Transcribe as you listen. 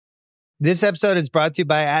This episode is brought to you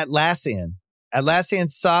by Atlassian. Atlassian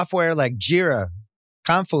software like Jira,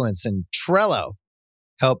 Confluence, and Trello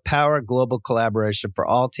help power global collaboration for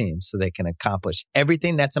all teams so they can accomplish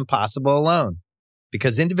everything that's impossible alone.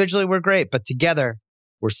 Because individually we're great, but together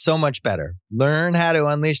we're so much better. Learn how to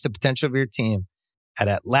unleash the potential of your team at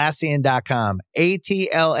Atlassian.com.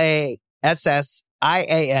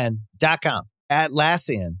 Atlassian.com.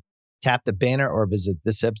 Atlassian. Tap the banner or visit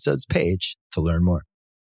this episode's page to learn more.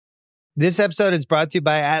 This episode is brought to you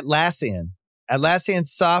by Atlassian. Atlassian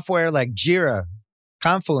software like Jira,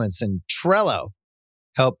 Confluence, and Trello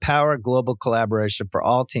help power global collaboration for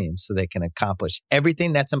all teams so they can accomplish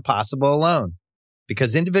everything that's impossible alone.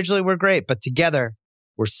 Because individually we're great, but together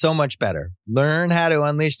we're so much better. Learn how to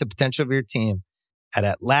unleash the potential of your team at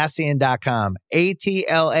Atlassian.com.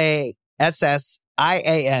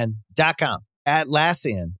 Atlassian.com.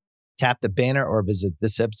 Atlassian. Tap the banner or visit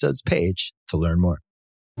this episode's page to learn more.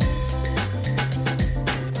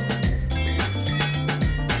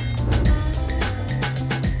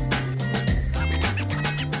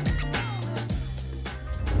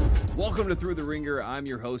 Welcome to Through the Ringer. I'm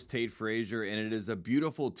your host, Tate Frazier, and it is a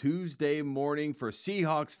beautiful Tuesday morning for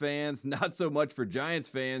Seahawks fans, not so much for Giants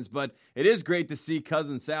fans, but it is great to see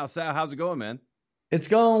cousin Sal. Sal, how's it going, man? It's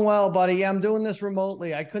going well, buddy. Yeah, I'm doing this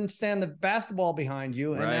remotely. I couldn't stand the basketball behind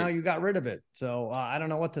you, and now you got rid of it. So I don't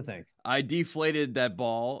know what to think. I deflated that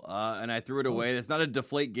ball, and I threw it away. It's not a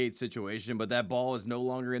deflate gate situation, but that ball is no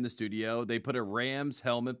longer in the studio. They put a Rams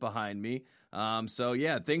helmet behind me. So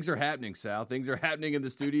yeah, things are happening, Sal. Things are happening in the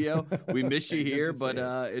studio. We miss you here, but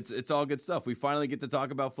it's all good stuff. We finally get to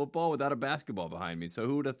talk about football without a basketball behind me. So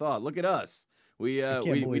who would have thought? Look at us. We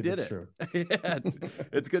did it. True. Yeah,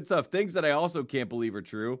 it's good stuff. Things that I also can't believe are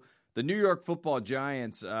true. The New York Football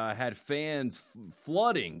Giants had fans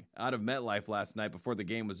flooding out of MetLife last night before the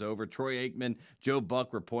game was over. Troy Aikman, Joe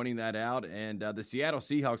Buck were pointing that out, and the Seattle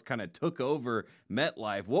Seahawks kind of took over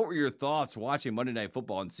MetLife. What were your thoughts watching Monday Night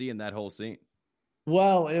Football and seeing that whole scene?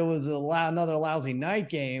 Well, it was another lousy night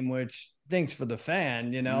game, which stinks for the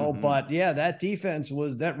fan, you know. Mm-hmm. But yeah, that defense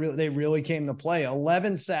they really came to play.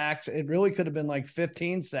 11 sacks. It really could have been like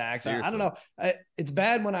 15 sacks. I don't know. It's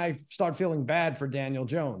bad when I start feeling bad for Daniel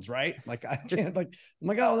Jones, right? Like I can't I'm like,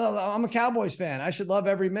 oh no, I'm a Cowboys fan. I should love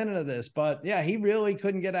every minute of this. But yeah, he really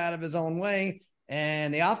couldn't get out of his own way.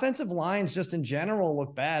 And the offensive lines just in general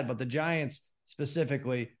look bad, but the Giants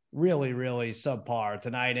specifically really, really subpar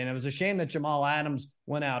tonight. And it was a shame that Jamal Adams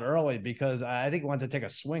went out early because I think he wanted to take a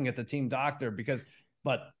swing at the team doctor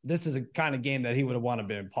but this is a kind of game that he would have wanted to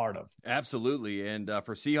be a part of. Absolutely. And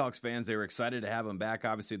for Seahawks fans, they were excited to have him back.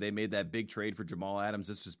 Obviously, they made that big trade for Jamal Adams.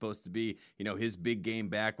 This was supposed to be, his big game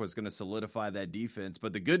back was going to solidify that defense.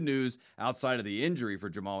 But the good news outside of the injury for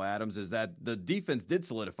Jamal Adams is that the defense did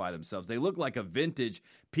solidify themselves. They look like a vintage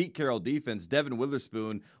Pete Carroll defense. Devin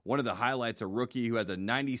Witherspoon, one of the highlights, a rookie who has a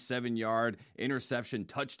 97-yard interception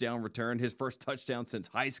touchdown return, his first touchdown since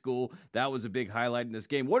high school. That was a big highlight in this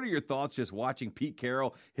game. What are your thoughts just watching Pete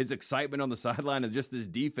Carroll, his excitement on the sideline, and just this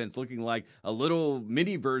defense looking like a little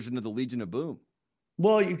mini version of the Legion of Boom?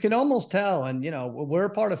 Well, you can almost tell, and, we're a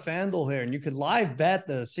part of FanDuel here, and you could live bet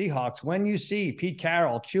the Seahawks when you see Pete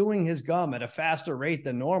Carroll chewing his gum at a faster rate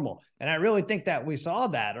than normal. And I really think that we saw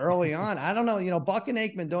that early on. I don't know, Buck and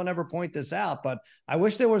Aikman don't ever point this out, but I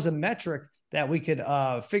wish there was a metric that we could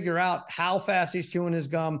figure out how fast he's chewing his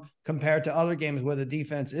gum compared to other games where the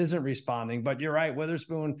defense isn't responding. But you're right,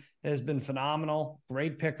 Witherspoon has been phenomenal.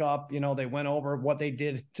 Great pickup. They went over what they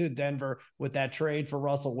did to Denver with that trade for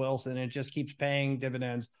Russell Wilson. It just keeps paying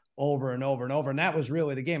dividends over and over and over. And that was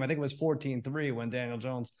really the game. I think it was 14-3 when Daniel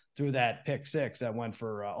Jones threw that pick six that went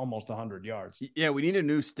for almost 100 yards. Yeah, we need a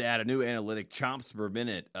new stat, a new analytic, chomps per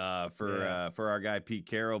minute for our guy Pete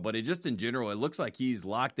Carroll. But it just in general, it looks like he's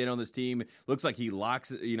locked in on this team. Looks like he likes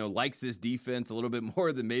this defense a little bit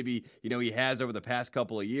more than maybe he has over the past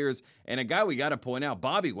couple of years. And a guy we got to point out,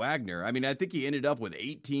 Bobby Wagner. I mean, I think he ended up with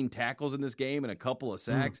 18 tackles in this game and a couple of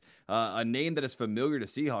sacks. A name that is familiar to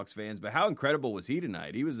Seahawks fans. But how incredible was he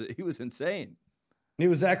tonight? He was insane. He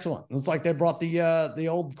was excellent. It's like they brought the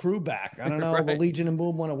old crew back. I don't know. Right. The Legion of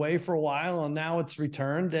Boom went away for a while, and now it's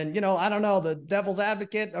returned. And I don't know. The Devil's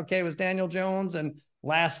Advocate, okay, was Daniel Jones, and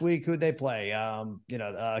last week who'd they play?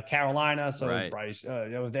 Carolina. So right. It was Bryce.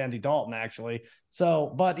 It was Andy Dalton actually.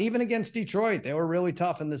 So, but even against Detroit, they were really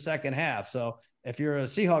tough in the second half. So if you're a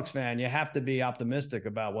Seahawks fan, you have to be optimistic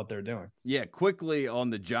about what they're doing. Yeah, quickly on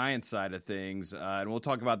the Giants side of things, and we'll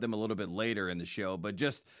talk about them a little bit later in the show, but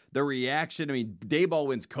just the reaction. I mean, Daboll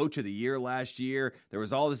wins Coach of the Year last year. There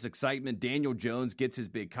was all this excitement. Daniel Jones gets his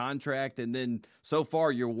big contract, and then so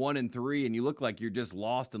far you're 1-3, and you look like you're just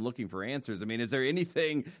lost and looking for answers. I mean, is there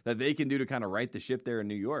anything that they can do to kind of right the ship there in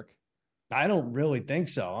New York? I don't really think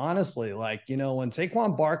so, honestly. Like, when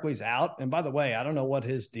Saquon Barkley's out, and by the way, I don't know what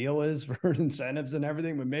his deal is for incentives and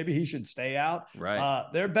everything, but maybe he should stay out. Right.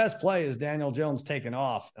 Their best play is Daniel Jones taking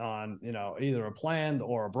off on, either a planned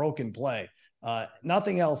or a broken play.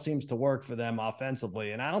 Nothing else seems to work for them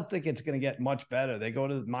offensively, and I don't think it's going to get much better. They go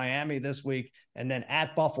to Miami this week and then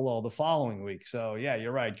at Buffalo the following week. So, yeah,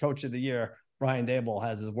 you're right. Coach of the Year, Brian Daboll,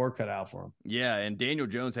 has his work cut out for him. Yeah, and Daniel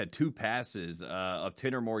Jones had 2 passes of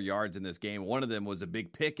 10 or more yards in this game. One of them was a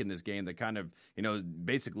big pick in this game that kind of,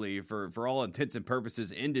 basically for all intents and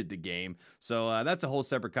purposes ended the game. So that's a whole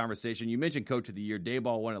separate conversation. You mentioned Coach of the Year.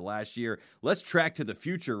 Daboll won it last year. Let's track to the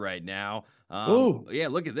future right now. Yeah,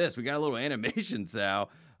 look at this. We got a little animation,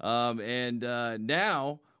 Sal.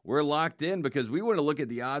 Now we're locked in because we want to look at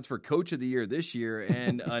the odds for Coach of the Year this year.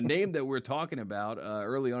 And a name that we're talking about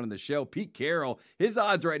early on in the show, Pete Carroll, his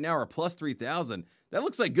odds right now are plus 3,000. That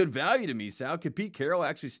looks like good value to me, Sal. Could Pete Carroll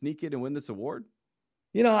actually sneak in and win this award?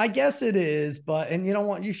 I guess it is, and you know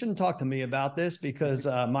what? You shouldn't talk to me about this because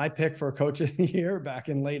my pick for Coach of the Year back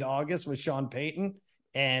in late August was Sean Payton.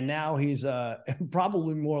 And now he's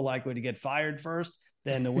probably more likely to get fired first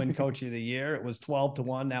than to win Coach of the Year. It was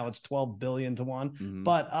 12-1. Now it's 12 billion to 1. Mm-hmm.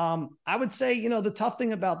 But I would say, the tough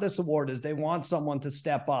thing about this award is they want someone to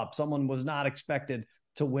step up. Someone was not expected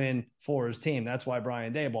to win for his team. That's why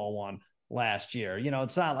Brian Daboll won last year.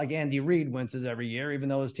 It's not like Andy Reid wins this every year, even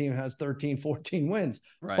though his team has 13, 14 wins.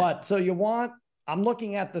 Right. But so I'm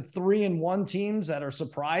looking at the 3-1 teams that are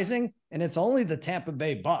surprising, and it's only the Tampa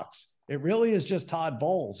Bay Bucks. It really is just Todd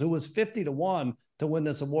Bowles, who was 50-1 to win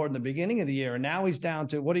this award in the beginning of the year. And now he's down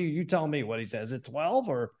to, what do you tell me what he says? It's 12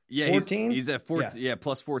 or 14? He's at 14,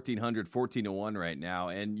 plus 1,400, 14-1 right now.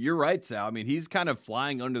 And you're right, Sal. I mean, he's kind of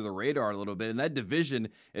flying under the radar a little bit, and that division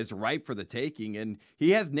is ripe for the taking. And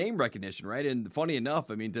he has name recognition, right? And funny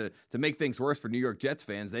enough, I mean, to make things worse for New York Jets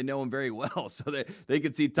fans, they know him very well. So they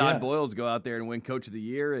could see Todd Boyles go out there and win Coach of the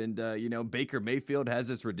Year. And, Baker Mayfield has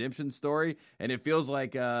this redemption story, and it feels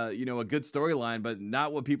like, a good storyline, but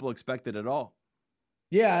not what people expected at all.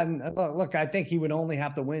 Yeah, and look, I think he would only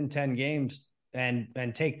have to win 10 games and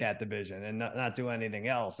take that division and not do anything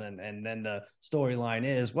else. And then the storyline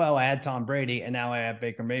is, well, I had Tom Brady and now I have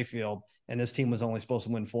Baker Mayfield, and this team was only supposed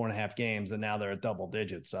to win 4.5 games, and now they're at double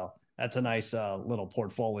digits. So that's a nice little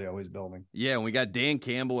portfolio he's building. Yeah, and we got Dan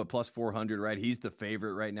Campbell at plus 400, right? He's the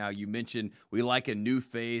favorite right now. You mentioned we like a new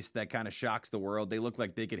face that kind of shocks the world. They look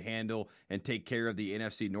like they could handle and take care of the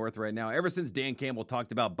NFC North right now. Ever since Dan Campbell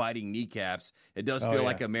talked about biting kneecaps, it does feel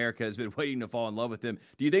like America has been waiting to fall in love with him.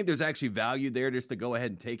 Do you think there's actually value there just to go ahead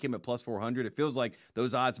and take him at plus 400? It feels like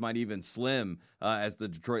those odds might even slim as the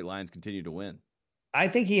Detroit Lions continue to win. I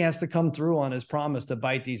think he has to come through on his promise to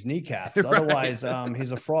bite these kneecaps. Right. Otherwise,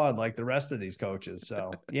 he's a fraud like the rest of these coaches.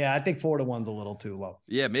 So, yeah, I think 4-1's a little too low.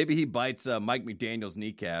 Yeah, maybe he bites Mike McDaniel's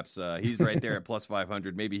kneecaps. He's right there at plus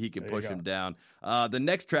 500. Maybe he can push him down. The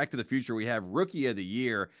next track to the future, we have Rookie of the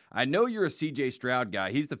Year. I know you're a C.J. Stroud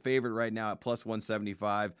guy. He's the favorite right now at plus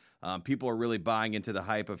 175. People are really buying into the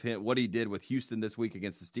hype of him, what he did with Houston this week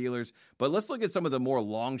against the Steelers. But let's look at some of the more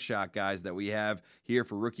long shot guys that we have here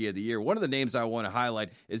for Rookie of the Year. One of the names I want to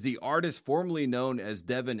highlight is the artist formerly known as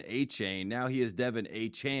Devin A-Chain. Now he is Devin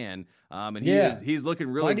A-Chan, and he's looking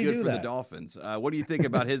really good for the Dolphins. What do you think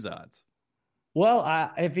about his odds?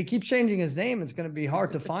 Well, if he keeps changing his name, it's going to be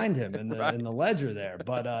hard to find him in the in the ledger there.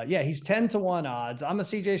 But he's 10-1 odds. I'm a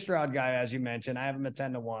CJ Stroud guy, as you mentioned. I have him at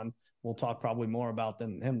 10-1. We'll talk probably more about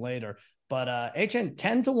him later. But HN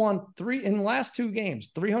 10-1, in the last 2 games,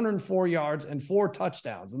 304 yards and 4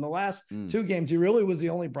 touchdowns. In the last 2 games, he really was the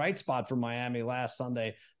only bright spot for Miami last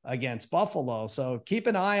Sunday against Buffalo. So keep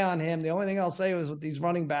an eye on him. The only thing I'll say is with these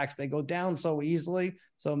running backs, they go down so easily.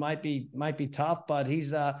 So it might be tough, but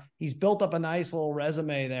he's built up a nice little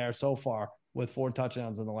resume there so far with 4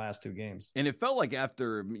 touchdowns in the last 2 games. And it felt like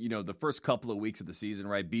after, the first couple of weeks of the season,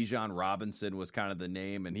 right, Bijan Robinson was kind of the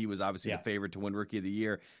name, and he was obviously the favorite to win Rookie of the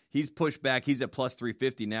Year. He's pushed back. He's at plus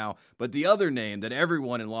 350 now. But the other name that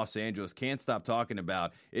everyone in Los Angeles can't stop talking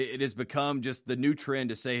about, it has become just the new trend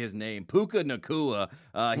to say his name, Puka Nacua.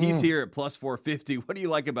 He's here at plus 450. What do you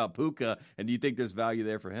like about Puka, and do you think there's value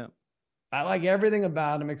there for him? I like everything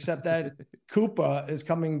about him except that Koopa is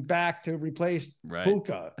coming back to replace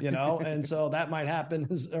Puka, and so that might happen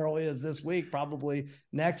as early as this week, probably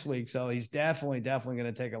next week. So he's definitely going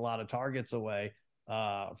to take a lot of targets away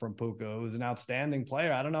from Puka, who's an outstanding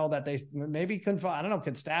player. I don't know that they maybe can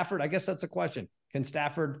Stafford, I guess that's a question. Can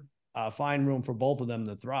Stafford find room for both of them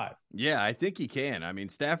to thrive? Yeah, I think he can. I mean,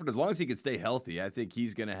 Stafford, as long as he can stay healthy, I think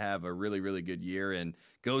he's going to have a really, really good year and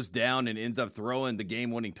goes down and ends up throwing the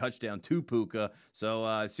game-winning touchdown to Puka.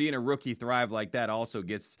 So seeing a rookie thrive like that also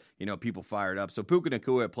gets, people fired up. So Puka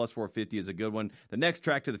Nacua at plus 450 is a good one. The next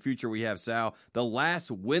track to the future we have, Sal, the last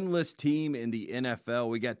winless team in the NFL.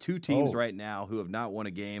 We got two teams right now who have not won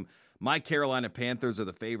a game. My Carolina Panthers are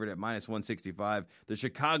the favorite at minus 165. The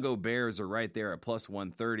Chicago Bears are right there at plus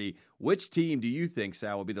 130. Which team do you think,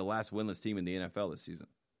 Sal, will be the last winless team in the NFL this season?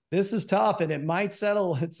 This is tough, and it might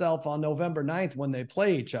settle itself on November 9th when they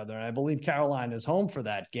play each other. And I believe Carolina is home for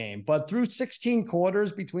that game. But through 16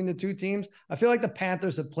 quarters between the two teams, I feel like the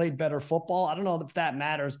Panthers have played better football. I don't know if that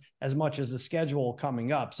matters as much as the schedule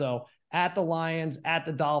coming up. So at the Lions, at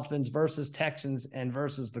the Dolphins versus Texans and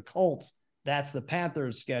versus the Colts, that's the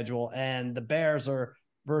Panthers schedule. And the Bears are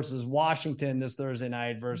versus Washington this Thursday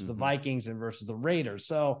night versus the Vikings and versus the Raiders.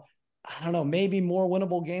 So I don't know, maybe more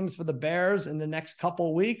winnable games for the Bears in the next couple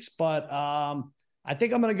of weeks, but I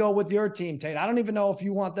think I'm going to go with your team, Tate. I don't even know if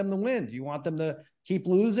you want them to win. Do you want them to keep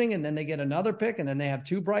losing and then they get another pick and then they have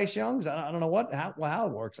two Bryce Youngs? I don't know how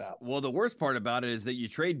it works out. Well, the worst part about it is that you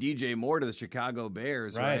trade DJ Moore to the Chicago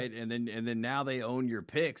Bears, right? And then now they own your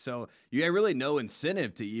pick. So you have really no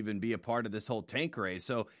incentive to even be a part of this whole tank race.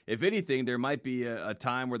 So if anything, there might be a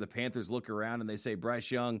time where the Panthers look around and they say,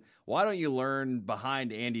 Bryce Young, why don't you learn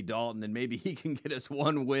behind Andy Dalton and maybe he can get us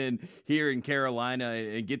one win here in Carolina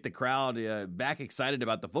and get the crowd back excited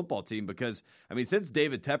about the football team? Because, I mean, since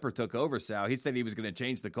David Tepper took over, Sal, he said he was going to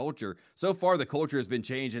change the culture. So far, the culture has been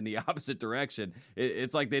changed in the opposite direction.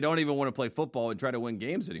 It's like they don't even want to play football and try to win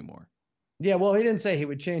games anymore. Yeah, well, he didn't say he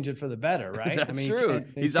would change it for the better, right? That's true.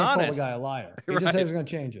 He's honest. Call the guy a liar. He just said he was going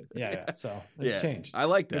to change it. Yeah. So it's changed. I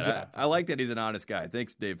like that. I like that he's an honest guy.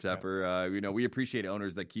 Thanks, Dave Tepper. We appreciate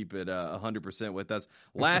owners that keep it 100% with us.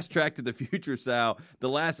 Last track to the future, Sal. The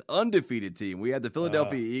last undefeated team. We had the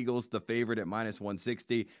Philadelphia Eagles, the favorite at minus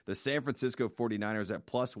 160. The San Francisco 49ers at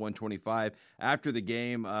plus 125. After the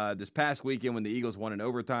game this past weekend when the Eagles won in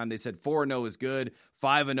overtime, they said 4-0 is good,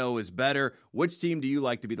 5-0 is better. Which team do you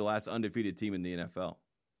like to be the last undefeated team in the NFL?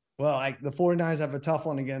 Well, the 49ers have a tough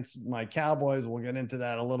one against my Cowboys. We'll get into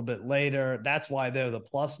that a little bit later. That's why they're the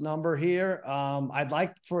plus number here. I'd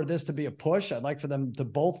like for this to be a push. I'd like for them to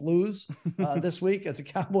both lose this week. As a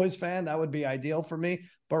Cowboys fan, that would be ideal for me.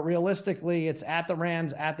 But realistically, it's at the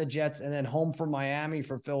Rams, at the Jets, and then home for Miami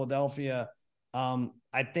for Philadelphia.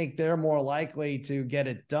 I think they're more likely to get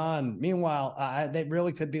it done. Meanwhile, they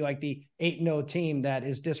really could be like the 8-0 team that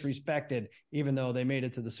is disrespected, even though they made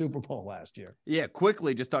it to the Super Bowl last year. Yeah,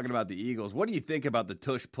 quickly, just talking about the Eagles, what do you think about the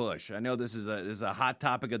tush push? I know this is a hot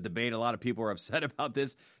topic of debate. A lot of people are upset about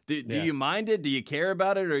this. Do you mind it? Do you care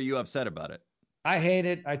about it? Or are you upset about it? I hate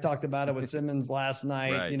it. I talked about it with Simmons last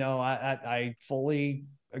night. Right. I fully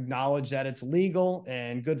acknowledge that it's legal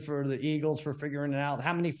and good for the Eagles for figuring it out.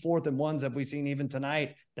 How many 4th and 1s have we seen even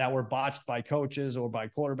tonight that were botched by coaches or by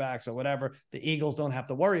quarterbacks or whatever? The Eagles don't have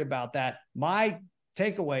to worry about that. My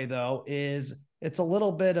takeaway, though, is it's a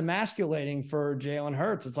little bit emasculating for Jalen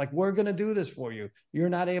Hurts. It's like, we're going to do this for you. You're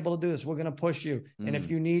not able to do this. We're going to push you. And if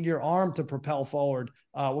you need your arm to propel forward,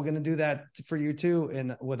 we're going to do that for you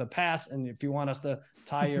too with a pass. And if you want us to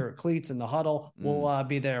tie your cleats in the huddle, we'll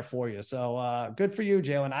be there for you. So good for you,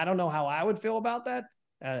 Jalen. I don't know how I would feel about that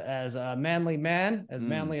as a manly man, as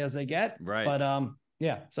manly as they get. Right. But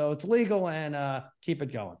yeah, so it's legal and keep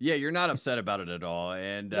it going. Yeah, you're not upset about it at all.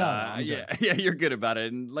 And no, you're good about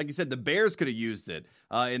it. And like you said, the Bears could have used it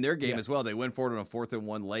in their game as well. They went for it on a 4th and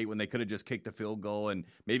 1 late when they could have just kicked the field goal and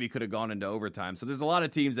maybe could have gone into overtime. So there's a lot of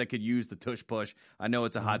teams that could use the tush push. I know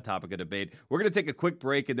it's a hot topic of debate. We're going to take a quick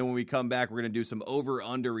break, and then when we come back, we're going to do some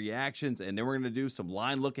over-under reactions, and then we're going to do some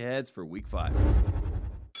line look-aheads for Week 5.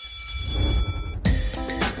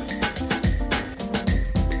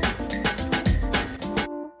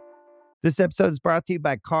 This episode is brought to you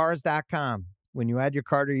by Cars.com. When you add your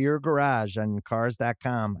car to your garage on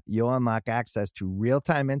Cars.com, you'll unlock access to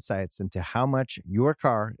real-time insights into how much your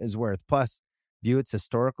car is worth. Plus, view its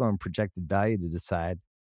historical and projected value to decide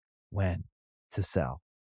when to sell.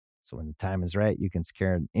 So when the time is right, you can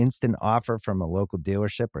secure an instant offer from a local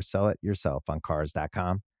dealership or sell it yourself on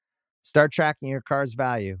Cars.com. Start tracking your car's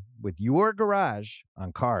value with your garage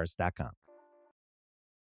on Cars.com.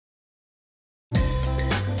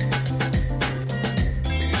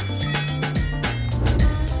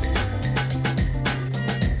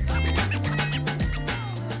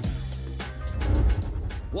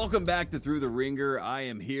 Welcome back to Through the Ringer. I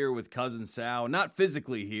am here with Cousin Sal. Not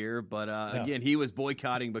physically here, but again, he was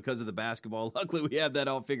boycotting because of the basketball. Luckily, we have that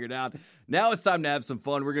all figured out. Now it's time to have some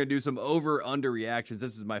fun. We're going to do some over-under reactions.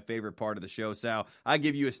 This is my favorite part of the show, Sal. I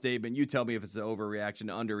give you a statement. You tell me if it's an overreaction,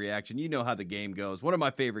 underreaction. You know how the game goes. One of my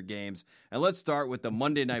favorite games. And let's start with the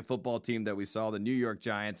Monday Night Football team that we saw, the New York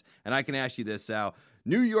Giants. And I can ask you this, Sal.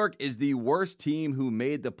 New York is the worst team who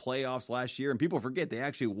made the playoffs last year, and people forget they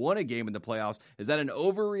actually won a game in the playoffs. Is that an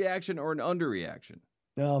overreaction or an underreaction?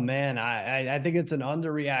 Oh, man, I think it's an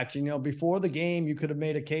underreaction. You know, before the game, you could have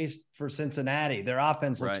made a case for Cincinnati. Their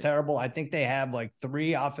offense looks terrible. I think they have like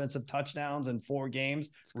 3 offensive touchdowns in 4 games.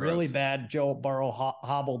 Really bad. Joe Burrow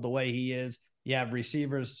hobbled the way he is. You have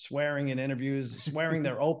receivers swearing in interviews, swearing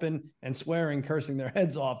they're open, and cursing their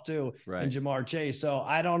heads off too. Right. In Jamar Chase. So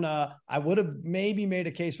I don't know. I would have maybe made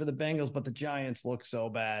a case for the Bengals, but the Giants look so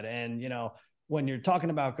bad. And, you know, when you're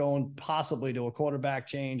talking about going possibly to a quarterback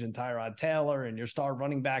change and Tyrod Taylor and your star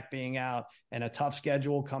running back being out and a tough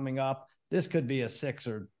schedule coming up, this could be a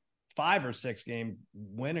 5 or 6 game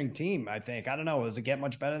winning team, I think. I don't know. Does it get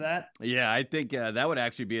much better than that? Yeah, I think that would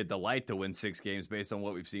actually be a delight to win 6 games based on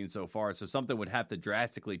what we've seen so far. So something would have to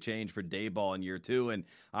drastically change for Daboll in year 2. And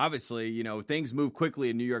obviously, you know, things move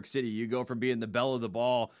quickly in New York City. You go from being the belle of the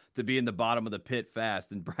ball to being the bottom of the pit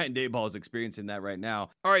fast. And Brian Daboll is experiencing that right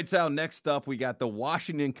now. All right, Sal, next up, we got the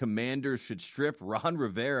Washington Commanders should strip Ron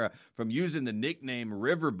Rivera from using the nickname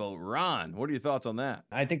Riverboat Ron. What are your thoughts on that?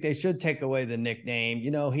 I think they should take away the nickname.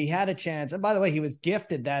 You know, he had a chance. And by the way, he was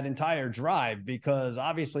gifted that entire drive because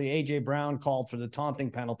obviously A.J. Brown called for the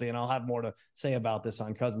taunting penalty. And I'll have more to say about this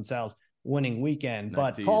on Cousin Sal's winning weekend.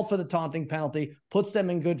 But called for the taunting penalty, puts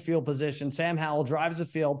them in good field position. Sam Howell drives the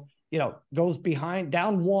field, you know, goes behind,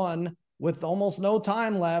 down 1 with almost no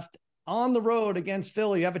time left on the road against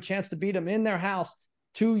Philly. You have a chance to beat them in their house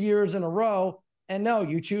 2 years in a row. And no,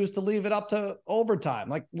 you choose to leave it up to overtime.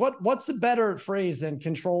 Like what's a better phrase than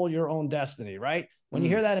control your own destiny, right? When you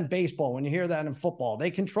hear that in baseball, when you hear that in football, they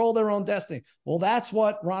control their own destiny. Well, that's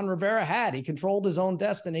what Ron Rivera had. He controlled his own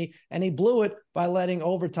destiny, and he blew it by letting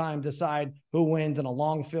overtime decide who wins and a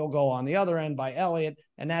long field goal on the other end by Elliott.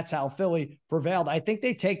 And that's how Philly prevailed. I think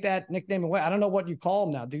they take that nickname away. I don't know what you call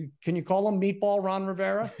him now. Can you call him Meatball Ron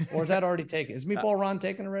Rivera? Or is that already taken? Is Meatball Ron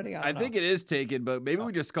taken already? I think it is taken, but maybe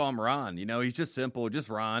we just call him Ron. You know, he's just simple, just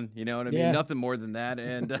Ron. You know what I mean? Nothing more than that.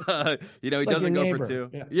 And, you know, he like doesn't go for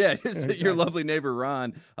 2. Yeah, exactly. Your lovely neighbor,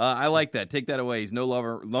 Ron. I like that. Take that away. He's no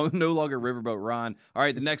longer Riverboat Ron. All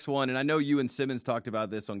right, the next one, and I know you and Simmons talked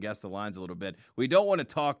about this on Guess the Lines a little bit. We don't want to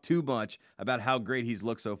talk too much about how great he's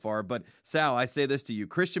looked so far, but Sal, I say this to you.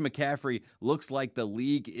 Christian McCaffrey looks like the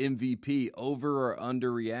league MVP. Over or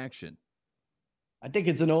under reaction? I think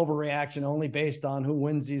it's an overreaction only based on who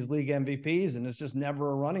wins these league MVPs, and it's just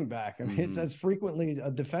never a running back. I mean, it's frequently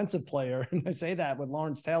a defensive player, and I say that with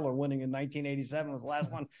Lawrence Taylor winning in 1987 was the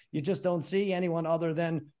last one. You just don't see anyone other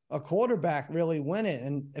than a quarterback really win it.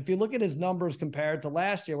 And if you look at his numbers compared to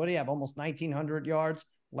last year, what do you have? Almost 1,900 yards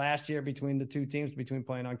last year between the two teams, between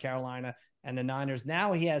playing on Carolina and the Niners.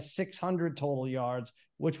 Now he has 600 total yards,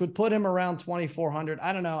 which would put him around 2,400.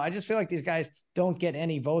 I don't know. I just feel like these guys don't get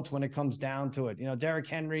any votes when it comes down to it. You know, Derrick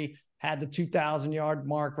Henry had the 2,000 yard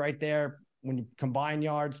mark right there. When you combine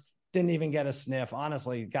yards, didn't even get a sniff.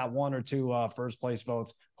 Honestly, got 1 or 2 first place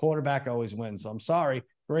votes. Quarterback always wins. So I'm sorry.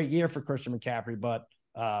 Great year for Christian McCaffrey, but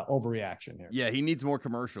overreaction here. Yeah, he needs more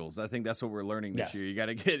commercials. I think that's what we're learning this year.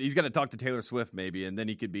 He's got to talk to Taylor Swift maybe, and then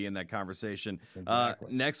he could be in that conversation.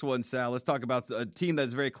 Exactly. Next one, Sal, let's talk about a team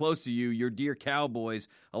that's very close to you, your dear Cowboys.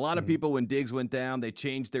 A lot of people, when Diggs went down, they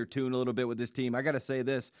changed their tune a little bit with this team. I got to say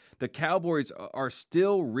this, the Cowboys are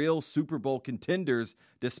still real Super Bowl contenders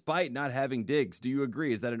despite not having Diggs. Do you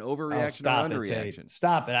agree? Is that an overreaction or underreaction?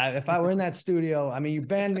 Stop it. If I were in that studio, I mean, you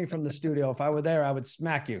banned me from the studio. If I were there, I would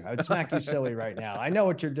smack you. I would smack you silly right now. I know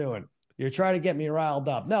what you're doing. You're trying to get me riled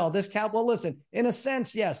up. No, well, listen, in a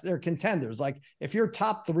sense, yes, they're contenders. Like if you're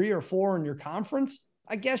top 3 or 4 in your conference,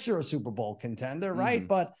 I guess you're a Super Bowl contender, right?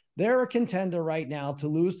 But they're a contender right now to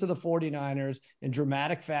lose to the 49ers in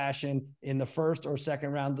dramatic fashion in the first or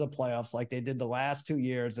second round of the playoffs like they did the last 2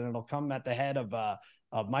 years. And it'll come at the head of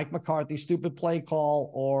Mike McCarthy's stupid play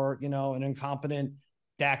call or, you know, an incompetent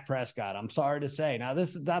Dak Prescott. I'm sorry to say. Now,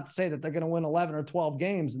 this is not to say that they're going to win 11 or 12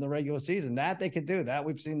 games in the regular season. That they could do. That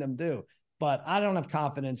we've seen them do. But I don't have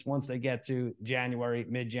confidence once they get to January,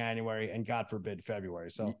 mid-January, and God forbid February.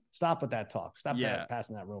 So stop with that talk. Stop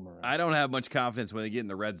passing that rumor around. I don't have much confidence when they get in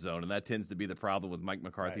the red zone, and that tends to be the problem with Mike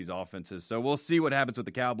McCarthy's offenses. So we'll see what happens with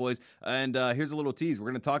the Cowboys. And here's a little tease. We're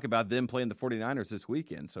going to talk about them playing the 49ers this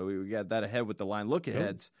weekend. So we got that ahead with the line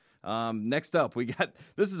look-aheads. Next up, we got,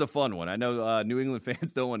 this is a fun one. I know New England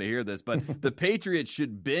fans don't want to hear this, but the Patriots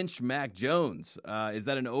should bench Mac Jones. Is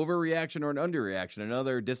that an overreaction or an underreaction?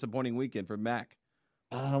 Another disappointing weekend for Mac.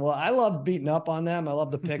 Well, I love beating up on them. I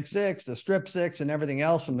love the pick six, the strip six, and everything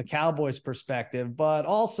else from the Cowboys perspective. But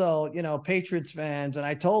also, Patriots fans, and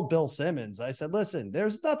I told Bill Simmons, I said, listen,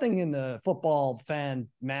 there's nothing in the football fan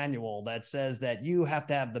manual that says that you have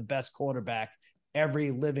to have the best quarterback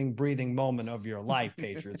every living, breathing moment of your life,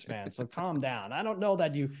 Patriots fans. So calm down. I don't know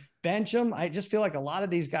that you bench them. I just feel like a lot of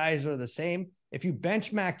these guys are the same. If you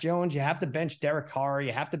bench Mac Jones, you have to bench Derek Carr.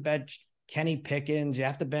 You have to bench Kenny Pickens, you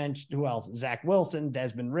have to bench who else? Zach Wilson,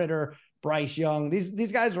 Desmond Ridder, Bryce Young.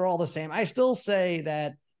 These guys are all the same. I still say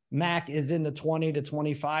that Mac is in the 20 to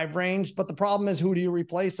 25 range, but the problem is, who do you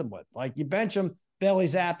replace him with? Like, you bench him, Bailey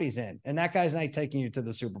Zappi's in, and that guy's not taking you to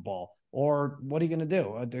the Super Bowl. Or what are you going to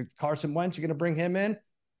do? Carson Wentz, you're going to bring him in?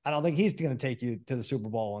 I don't think he's going to take you to the Super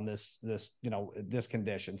Bowl in this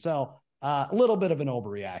condition. So a little bit of an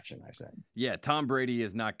overreaction, I say. Yeah, Tom Brady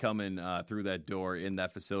is not coming through that door in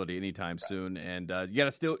that facility anytime soon, and you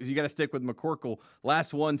got to stick with McCorkle.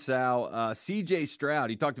 Last one, Sal. C.J. Stroud.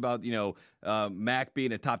 He talked about Mac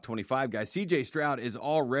being a top 25 guy. C.J. Stroud is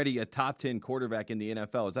already a top 10 quarterback in the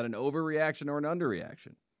NFL. Is that an overreaction or an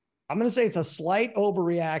underreaction? I'm going to say it's a slight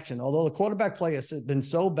overreaction, although the quarterback play has been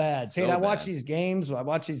so bad. Tate, I watch these games. I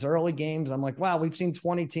watch these early games. I'm like, wow, we've seen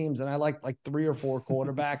 20 teams, and I like 3 or 4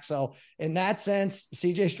 quarterbacks. So in that sense,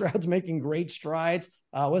 C.J. Stroud's making great strides.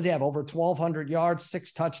 What does he have? Over 1,200 yards,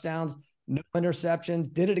 6 touchdowns, no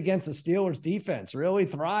interceptions. Did it against the Steelers defense. Really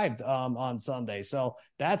thrived on Sunday. So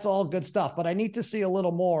that's all good stuff. But I need to see a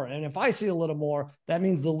little more. And if I see a little more, that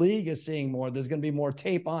means the league is seeing more. There's going to be more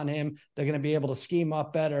tape on him. They're going to be able to scheme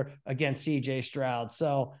up better against C.J. Stroud.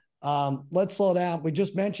 So let's slow down. We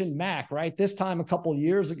just mentioned Mac, right? This time a couple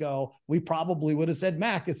years ago, we probably would have said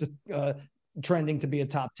Mac is trending to be a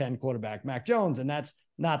top 10 quarterback, Mac Jones, and that's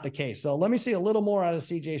not the case. So let me see a little more out of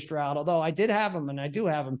C.J. Stroud, although I did have him, and I do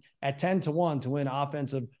have him at 10-1 to win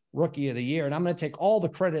Offensive Rookie of the Year. And I'm going to take all the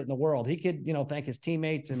credit in the world. He could, thank his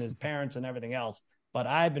teammates and his parents and everything else. But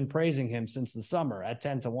I've been praising him since the summer at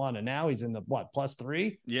 10-1, and now he's in the +3, plus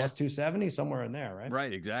 270, somewhere in there, right?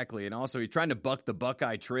 Right, exactly. And also, he's trying to buck the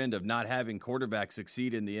Buckeye trend of not having quarterbacks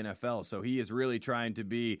succeed in the NFL. So he is really trying to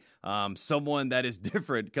be someone that is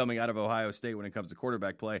different coming out of Ohio State when it comes to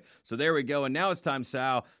quarterback play. So there we go. And now it's time,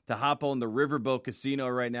 Sal, to hop on the Riverboat Casino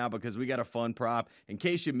right now, because we got a fun prop. In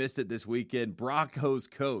case you missed it this weekend, Broncos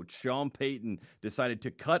coach Sean Payton decided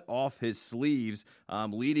to cut off his sleeves,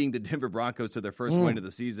 leading the Denver Broncos to their first win of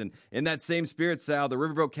the season. In that same spirit, Sal, the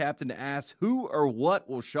Riverboat captain asks, who or what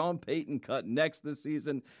will Sean Payton cut next this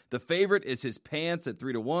season? The favorite is his pants at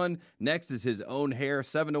 3-1. Next is his own hair,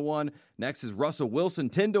 7-1. Next is Russell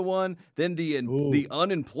Wilson, 10-1. Then the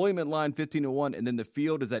unemployment line, 15-1. And then the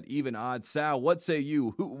field is at even odds. Sal, what say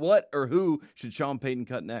you? Who should Sean Payton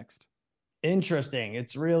cut next? Interesting.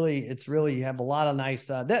 It's really, you have a lot of nice,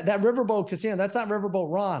 that Riverboat Casino, that's not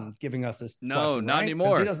Riverboat Ron giving us this. No, question, not right?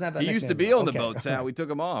 anymore. He doesn't have that. He used to be on the boat, Sal. We took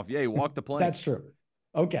him off. Yeah, he walked the plank. That's true.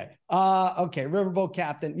 Okay. Riverboat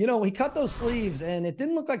captain. He cut those sleeves and it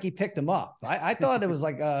didn't look like he picked them up. I thought it was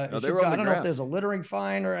like, I don't know if there's a littering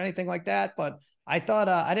fine or anything like that, but I thought,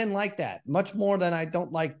 I didn't like that much more than I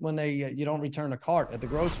don't like when you don't return a cart at the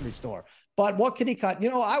grocery store. But what can he cut?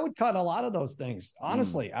 I would cut a lot of those things.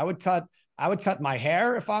 Honestly, I would cut my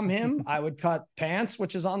hair if I'm him. I would cut pants,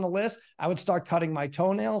 which is on the list. I would start cutting my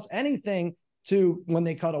toenails, anything to, when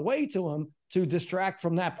they cut away to him, to distract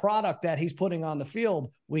from that product that he's putting on the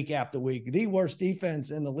field week after week. The worst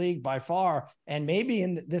defense in the league by far, and maybe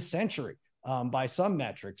in this century by some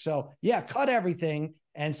metrics. So yeah, cut everything.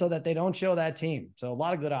 And so that they don't show that team. So a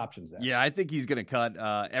lot of good options there. Yeah, I think he's going to cut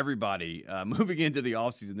everybody moving into the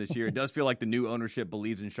offseason this year. It does feel like the new ownership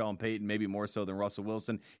believes in Sean Payton, maybe more so than Russell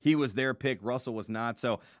Wilson. He was their pick. Russell was not.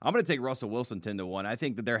 So I'm going to take Russell Wilson 10-1. I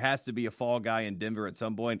think that there has to be a fall guy in Denver at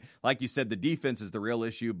some point. Like you said, the defense is the real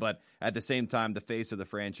issue, but at the same time, the face of the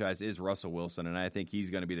franchise is Russell Wilson, and I think he's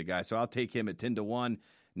going to be the guy. So I'll take him at 10-1.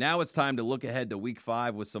 Now it's time to look ahead to Week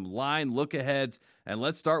 5 with some line look-aheads, and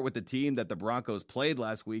let's start with the team that the Broncos played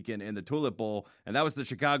last weekend in the Tulip Bowl, and that was the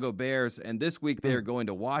Chicago Bears, and this week they are going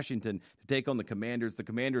to Washington to take on the Commanders. The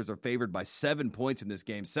Commanders are favored by 7 points in this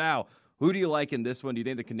game. Sal, who do you like in this one? Do you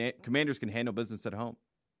think the Commanders can handle business at home?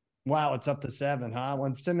 Wow, it's up to 7, huh?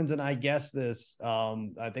 When Simmons and I guessed this,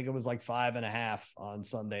 I think it was like 5.5 on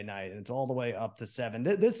Sunday night, and it's all the way up to 7.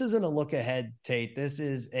 This isn't a look ahead, Tate. This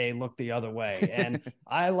is a look the other way. And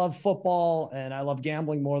I love football, and I love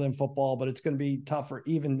gambling more than football, but it's going to be tough for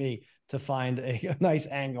even me to find a nice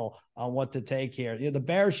angle on what to take here. The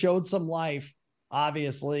Bears showed some life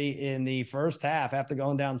obviously, in the first half after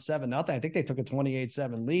going down 7-0. I think they took a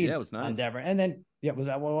 28-7 lead Yeah, it was nice. on Denver. And then, was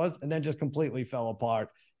that what it was? And then just completely fell apart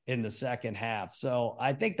in the second half. So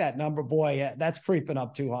I think that number, boy, that's creeping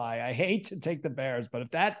up too high. I hate to take the Bears, but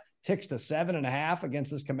if that ticks to 7.5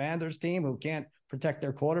 against this Commanders team who can't protect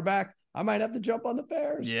their quarterback, I might have to jump on the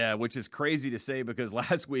Bears. Yeah, which is crazy to say because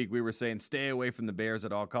last week we were saying stay away from the Bears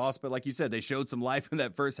at all costs. But like you said, they showed some life in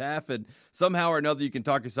that first half, and somehow or another you can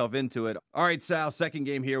talk yourself into it. All right, Sal, second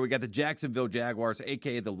game here. We got the Jacksonville Jaguars,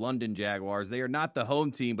 a.k.a. the London Jaguars. They are not the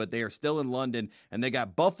home team, but they are still in London, and they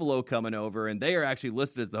got Buffalo coming over, and they are actually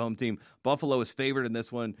listed as the home team. Buffalo is favored in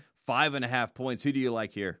this one, 5.5 points. Who do you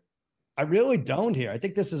like here? I really don't here. I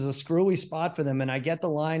think this is a screwy spot for them, and I get the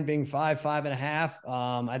line being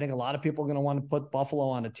 5.5. I think a lot of people are going to want to put Buffalo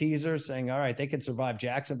on a teaser, saying, all right, they can survive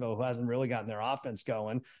Jacksonville, who hasn't really gotten their offense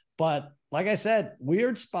going. But like I said,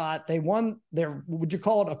 weird spot. They won their, would you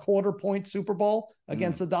call it a quarter-point Super Bowl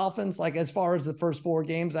against the Dolphins? Like as far as the first 4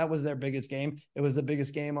 games, that was their biggest game. It was the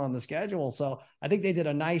biggest game on the schedule. So I think they did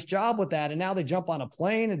a nice job with that. And now they jump on a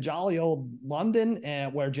plane in jolly old London,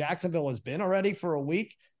 where Jacksonville has been already for a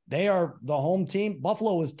week. They are the home team.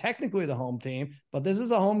 Buffalo is technically the home team, but this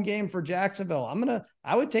is a home game for Jacksonville.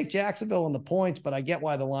 I would take Jacksonville in the points, but I get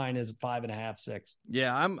why the line is 5.5, 6.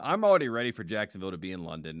 Yeah, I'm already ready for Jacksonville to be in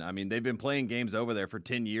London. I mean, they've been playing games over there for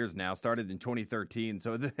 10 years now, started in 2013.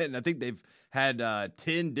 So and I think they've had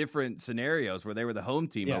 10 different scenarios where they were the home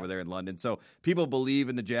team over there in London. So people believe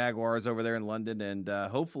in the Jaguars over there in London, and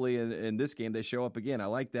hopefully in this game they show up again. I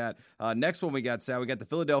like that. Next one we got, Sal, we got the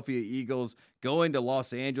Philadelphia Eagles going to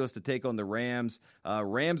Los Angeles to take on the Rams.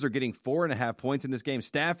 Rams are getting 4.5 points in this game.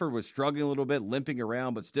 Stafford was struggling a little bit, limping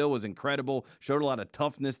around, but still was incredible. Showed a lot of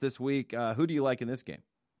toughness this week. Who do you like in this game?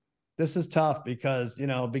 This is tough because,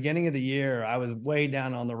 beginning of the year, I was way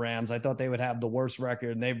down on the Rams. I thought they would have the worst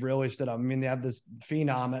record, and they've really stood up. I mean, they have this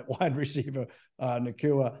phenom at wide receiver,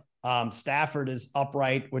 Nakua. Stafford is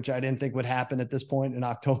upright, which I didn't think would happen at this point in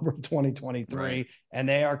October of 2023, right. And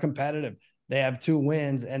they are competitive. They have 2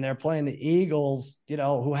 wins, and they're playing the Eagles,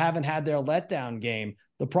 who haven't had their letdown game.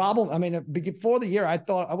 The problem, I mean, before the year, I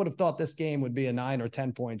would have thought this game would be a 9 or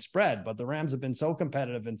 10 point spread, but the Rams have been so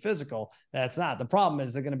competitive and physical that it's not. The problem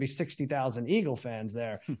is they're going to be 60,000 Eagle fans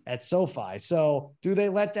there at SoFi. So do they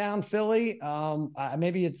let down Philly?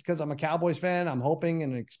 Maybe it's because I'm a Cowboys fan. I'm hoping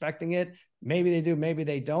and expecting it. Maybe they do, maybe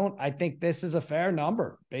they don't. I think this is a fair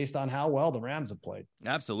number based on how well the Rams have played.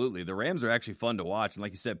 Absolutely. The Rams are actually fun to watch. And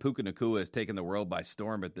like you said, Puka Nacua has taken the world by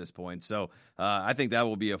storm at this point. So I think that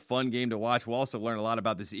will be a fun game to watch. We'll also learn a lot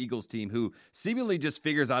about this Eagles team who seemingly just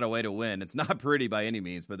figures out a way to win. It's not pretty by any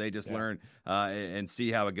means, but they just learn and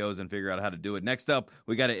see how it goes and figure out how to do it. Next up,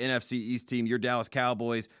 we got an NFC East team, your Dallas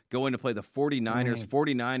Cowboys, going to play the 49ers.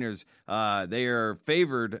 49ers, they are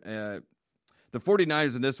favored. The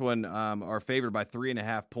 49ers in this one are favored by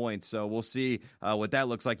 3.5 points, so we'll see what that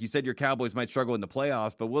looks like. You said your Cowboys might struggle in the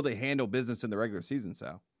playoffs, but will they handle business in the regular season,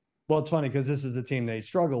 Sal? Well, it's funny because this is a team they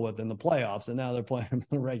struggle with in the playoffs, and now they're playing in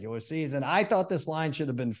the regular season. I thought this line should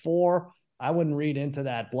have been 4. I wouldn't read into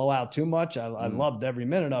that blowout too much. I loved every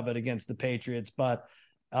minute of it against the Patriots, but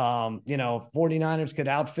 49ers could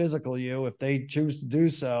out-physical you if they choose to do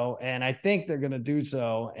so, and I think they're going to do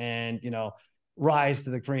so and, rise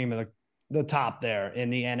to the cream of the top there in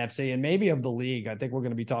the NFC and maybe of the league. I think we're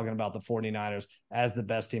going to be talking about the 49ers as the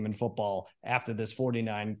best team in football after this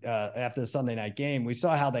after the Sunday night game. We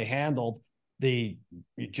saw how they handled the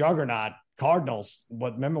juggernaut Cardinals.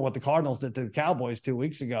 Remember what the Cardinals did to the Cowboys 2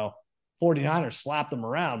 weeks ago? 49ers slapped them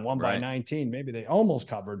around, won by 19. Maybe they almost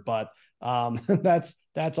covered, but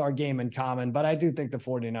that's our game in common. But I do think the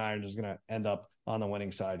 49ers is going to end up on the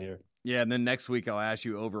winning side here. Yeah, and then next week I'll ask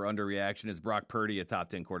you over-under reaction. Is Brock Purdy a top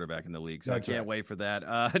 10 quarterback in the league? So I can't wait for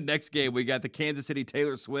that. Next game, we got the Kansas City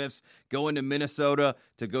Taylor Swifts going to Minnesota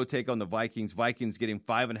to go take on the Vikings. Vikings getting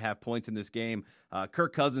 5.5 points in this game.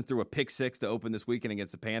 Kirk Cousins threw a pick-6 to open this weekend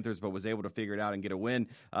against the Panthers, but was able to figure it out and get a win.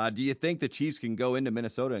 Do you think the Chiefs can go into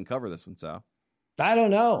Minnesota and cover this one, Sal? I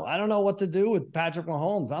don't know. I don't know what to do with Patrick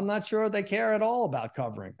Mahomes. I'm not sure they care at all about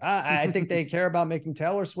covering. I think they care about making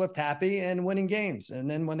Taylor Swift happy and winning games. And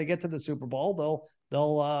then when they get to the Super Bowl,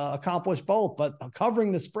 they'll accomplish both. But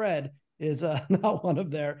covering the spread is not one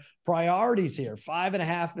of their priorities here.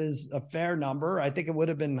 5.5 is a fair number. I think it would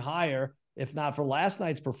have been higher if not for last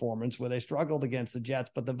night's performance where they struggled against the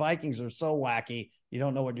Jets. But the Vikings are so wacky. You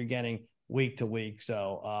don't know what you're getting week to week.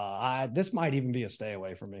 So this might even be a stay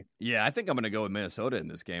away for me. Yeah, I think I'm going to go with Minnesota in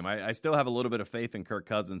this game. I still have a little bit of faith in Kirk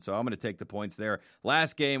Cousins, so I'm going to take the points there.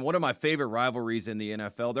 Last game, one of my favorite rivalries in the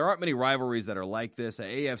NFL. There aren't many rivalries that are like this, an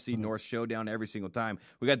AFC North showdown every single time.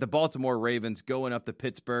 We got the Baltimore Ravens going up to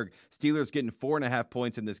Pittsburgh. Steelers getting 4.5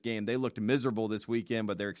 points in this game. They looked miserable this weekend,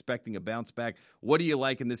 but they're expecting a bounce back. What do you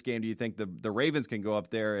like in this game? Do you think the Ravens can go up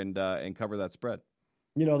there and cover that spread?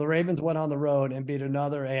 You know, the Ravens went on the road and beat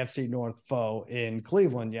another AFC North foe in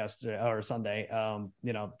Cleveland yesterday or Sunday.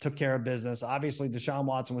 Took care of business. Obviously, Deshaun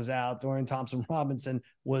Watson was out. Dorian Thompson-Robinson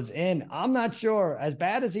was in. I'm not sure, as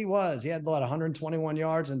bad as he was, he had 121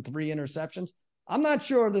 yards and 3 interceptions. I'm not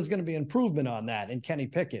sure there's going to be improvement on that in Kenny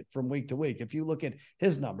Pickett from week to week if you look at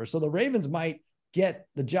his numbers. So the Ravens might get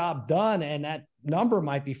the job done, and that number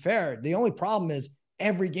might be fair. The only problem is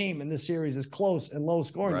every game in this series is close and low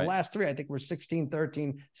scoring. Right. The last 3, I think, were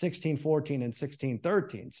 16-13, 16-14, and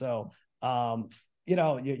 16-13. So,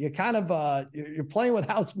 you're kind of you're playing with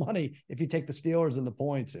house money if you take the Steelers and the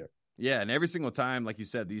points here. Yeah, and every single time, like you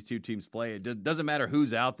said, these two teams play, it doesn't matter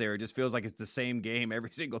who's out there. It just feels like it's the same game every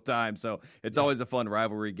single time. So it's always a fun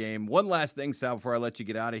rivalry game. One last thing, Sal, before I let you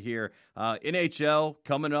get out of here. NHL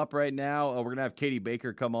coming up right now. We're going to have Katie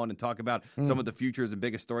Baker come on and talk about some of the futures and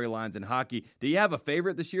biggest storylines in hockey. Do you have a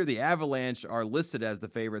favorite this year? The Avalanche are listed as the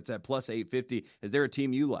favorites at plus 850. Is there a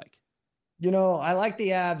team you like? I like the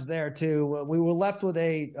Avs there too. We were left with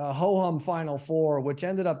a ho-hum Final Four, which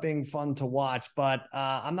ended up being fun to watch, but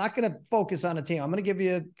I'm not going to focus on a team. I'm going to give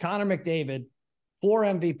you Connor McDavid, 4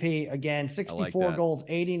 MVP, again, 64 goals,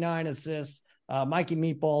 89 assists. Mikey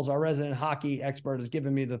Meatballs, our resident hockey expert, has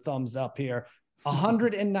given me the thumbs up here.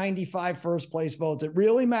 195 first place votes. It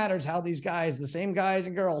really matters how these guys, the same guys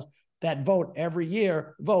and girls that vote every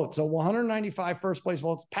year, vote. So 195 first place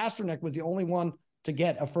votes. Pasternak was the only one to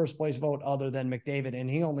get a first place vote other than McDavid, and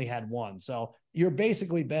he only had 1. So you're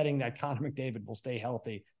basically betting that Connor McDavid will stay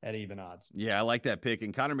healthy at even odds. Yeah, I like that pick.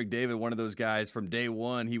 And Connor McDavid, one of those guys from day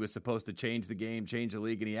one, he was supposed to change the game, change the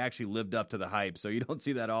league, and he actually lived up to the hype. So you don't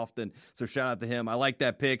see that often. So shout out to him. I like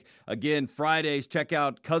that pick. Again, Fridays, check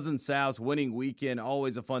out Cousin Sal's Winning Weekend.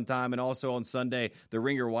 Always a fun time. And also on Sunday, the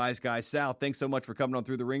Ringer Wise Guy. Sal, thanks so much for coming on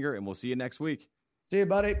Through the Ringer, and we'll see you next week. See you,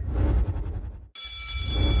 buddy.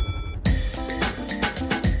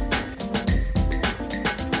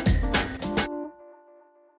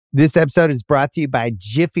 This episode is brought to you by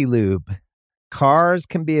Jiffy Lube. Cars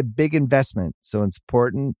can be a big investment, so it's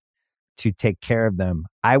important to take care of them.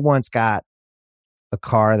 I once got a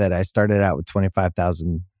car that I started out with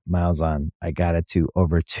 25,000 miles on. I got it to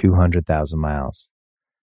over 200,000 miles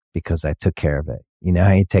because I took care of it. You know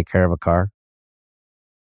how you take care of a car?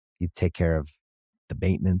 You take care of the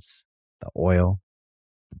maintenance, the oil,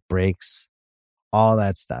 the brakes, all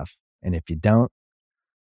that stuff. And if you don't,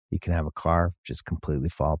 you can have a car just completely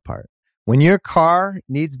fall apart. When your car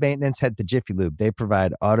needs maintenance, head to Jiffy Lube. They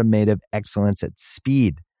provide automotive excellence at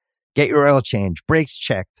speed. Get your oil change, brakes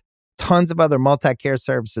checked, tons of other multi-care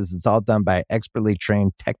services. It's all done by expertly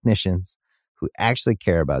trained technicians who actually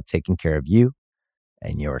care about taking care of you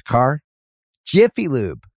and your car. Jiffy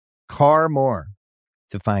Lube, car more.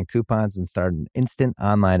 To find coupons and start an instant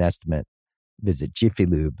online estimate, visit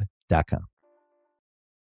jiffylube.com.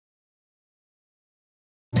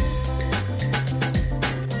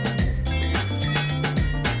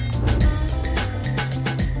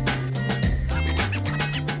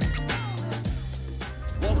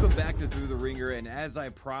 Welcome back to Through the Ringer, and as I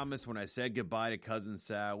promised when I said goodbye to Cousin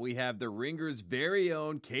Sal, we have the Ringer's very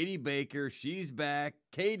own Katie Baker. She's back.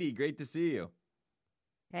 Katie, great to see you.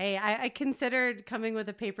 Hey, I considered coming with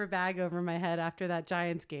a paper bag over my head after that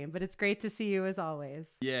Giants game, but it's great to see you as always.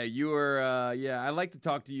 Yeah, you were, I'd like to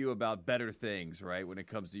talk to you about better things, right, when it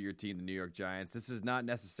comes to your team, the New York Giants. This is not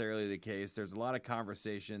necessarily the case. There's a lot of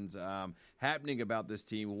conversations happening about this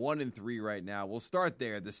team, 1-3 right now. We'll start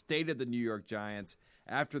there. The state of the New York Giants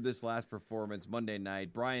after this last performance Monday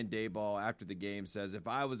night. Brian Daboll, after the game, says, if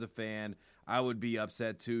I was a fan, I would be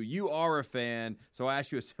upset too. You are a fan, so I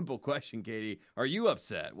ask you a simple question, Katie. Are you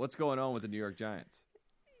upset? What's going on with the New York Giants?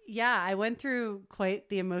 Yeah, I went through quite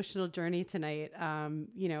the emotional journey tonight.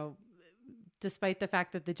 Despite the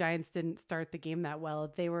fact that the Giants didn't start the game that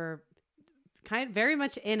well, they were very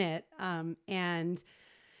much in it. And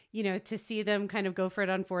to see them kind of go for it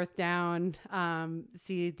on 4th down,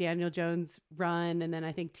 see Daniel Jones run, and then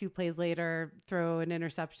I think 2 plays later throw an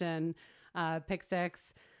interception, pick 6.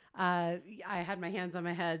 I had my hands on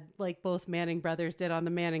my head like both Manning brothers did on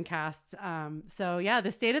the Manning cast.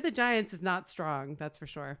 The state of the Giants is not strong. That's for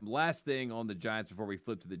sure. Last thing on the Giants before we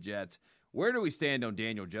flip to the Jets. where do we stand on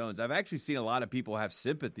Daniel Jones? I've actually seen a lot of people have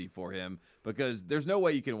sympathy for him because there's no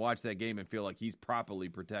way you can watch that game and feel like he's properly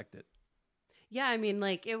protected. Yeah, I mean,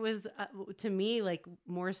 like it was to me like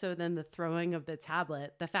more so than the throwing of the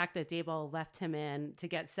tablet, the fact that Daboll left him in to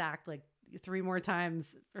get sacked like 3 more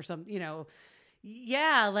times or something,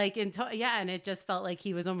 yeah, like and it just felt like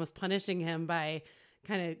he was almost punishing him by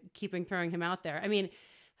kind of throwing him out there. I mean,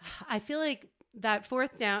 I feel like that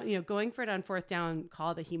fourth down, going for it on fourth down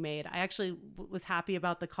call that he made, I actually was happy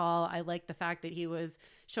about the call. I liked the fact that he was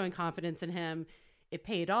showing confidence in him. It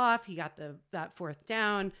paid off. He got that fourth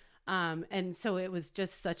down. And so it was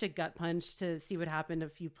just such a gut punch to see what happened a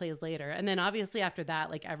few plays later. And then obviously after that,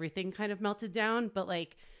 like everything kind of melted down, but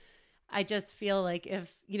like, I just feel like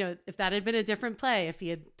if that had been a different play, if he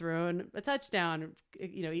had thrown a touchdown,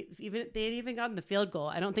 if they had even gotten the field goal,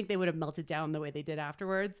 I don't think they would have melted down the way they did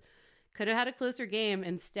afterwards. Could have had a closer game.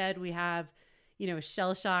 Instead, we have,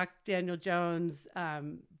 shell-shocked Daniel Jones.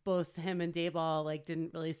 Both him and Daboll, like,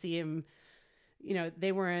 didn't really see him.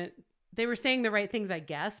 They were saying the right things, I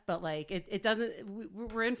guess, but like, it doesn't,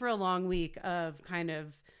 we're in for a long week of kind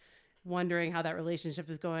of wondering how that relationship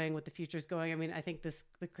is going, what the future is going. I mean, I think the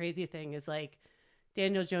crazy thing is like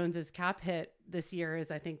Daniel Jones's cap hit this year is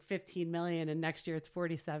I think 15 million and next year it's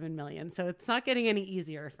 47 million. So it's not getting any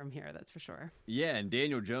easier from here. That's for sure. Yeah. And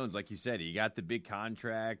Daniel Jones, like you said, he got the big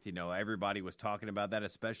contract. Everybody was talking about that,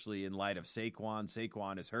 especially in light of Saquon.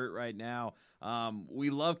 Saquon is hurt right now. We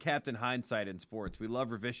love Captain Hindsight in sports. We love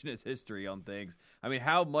revisionist history on things. I mean,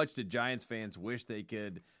 how much did Giants fans wish they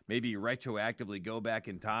could maybe retroactively go back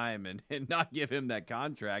in time and not give him that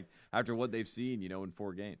contract after what they've seen, in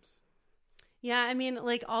 4 games? Yeah, I mean,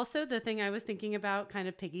 like also the thing I was thinking about kind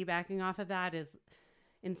of piggybacking off of that is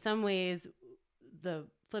in some ways the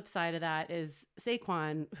flip side of that is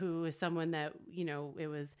Saquon, who is someone that, it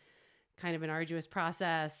was kind of an arduous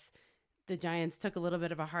process. The Giants took a little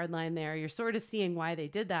bit of a hard line there. You're sort of seeing why they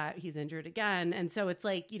did that. He's injured again. And so it's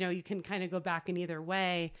like, you can kind of go back in either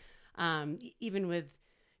way. Even with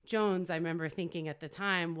Jones, I remember thinking at the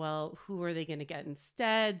time, well, who are they going to get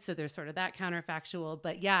instead? So there's sort of that counterfactual.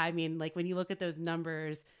 But yeah, I mean, like when you look at those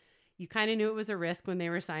numbers, you kind of knew it was a risk when they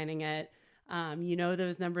were signing it.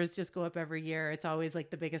 Those numbers just go up every year. It's always like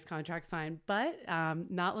the biggest contract signed, but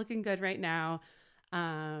not looking good right now.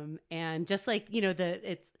 And just like,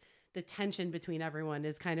 the tension between everyone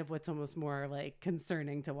is kind of what's almost more like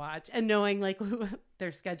concerning to watch. And knowing like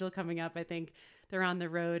their schedule coming up, I think they're on the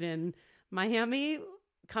road in Miami,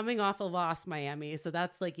 coming off a loss Miami. So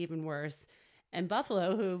that's like even worse. And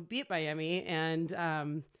Buffalo, who beat Miami.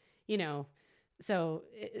 And, so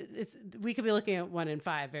we could be looking at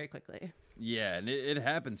 1-5 very quickly. Yeah, and it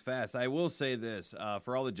happens fast. I will say this,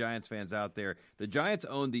 for all the Giants fans out there, the Giants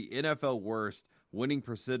own the NFL worst winning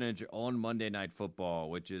percentage on Monday Night Football,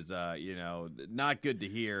 which is, not good to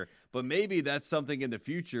hear. But maybe that's something in the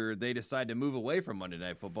future they decide to move away from Monday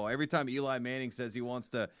Night Football. Every time Eli Manning says he wants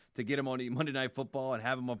to get him on Monday Night Football and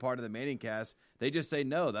have him a part of the Manning cast, they just say,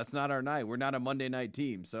 no, that's not our night. We're not a Monday night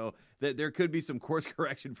team. So there could be some course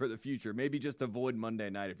correction for the future. Maybe just avoid Monday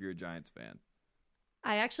night if you're a Giants fan.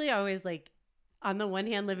 I actually always on the one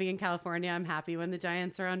hand, living in California, I'm happy when the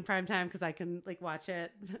Giants are on primetime because I can watch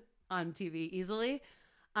it on TV easily.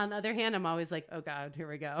 On the other hand, I'm always like, oh God, here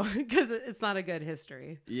we go. Because it's not a good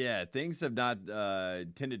history. Yeah, things have not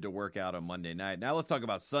tended to work out on Monday night. Now let's talk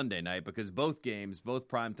about Sunday night because both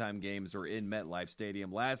primetime games are in MetLife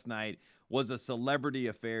Stadium. Last night was a celebrity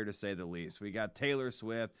affair, to say the least. We got Taylor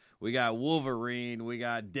Swift. We got Wolverine. We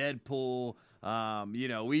got Deadpool.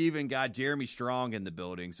 We even got Jeremy Strong in the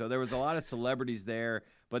building. So there was a lot of celebrities there.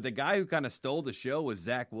 But the guy who kind of stole the show was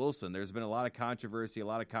Zach Wilson. There's been a lot of controversy, a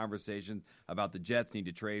lot of conversations about the Jets need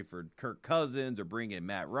to trade for Kirk Cousins or bring in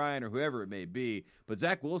Matt Ryan or whoever it may be. But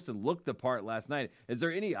Zach Wilson looked the part last night. Is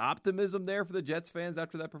there any optimism there for the Jets fans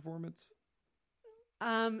after that performance?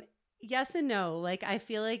 Yes and no. I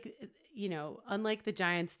feel like, unlike the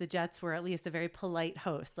Giants, the Jets were at least a very polite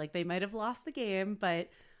host. They might have lost the game, but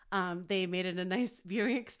they made it a nice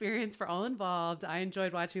viewing experience for all involved. I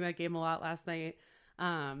enjoyed watching that game a lot last night.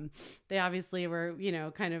 They obviously were,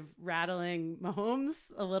 kind of rattling Mahomes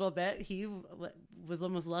a little bit. He was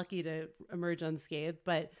almost lucky to emerge unscathed.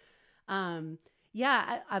 But on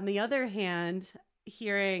the other hand,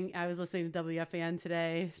 I was listening to WFAN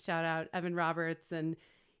today, shout out Evan Roberts. And,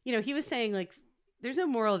 he was saying there's no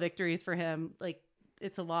moral victories for him.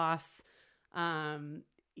 It's a loss. They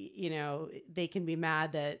can be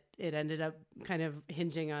mad that it ended up kind of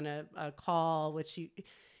hinging on a call, which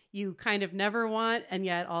you kind of never want. And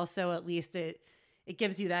yet also at least it it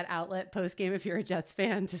gives you that outlet post game if you're a Jets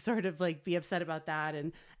fan to sort of like be upset about that.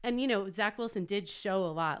 And you know, Zach Wilson did show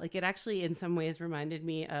a lot. Like it actually in some ways reminded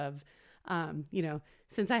me of, you know,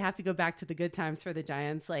 since I have to go back to the good times for the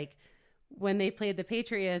Giants, like when they played the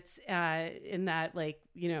Patriots in that, like,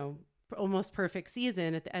 you know, almost perfect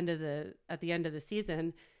season at the end of the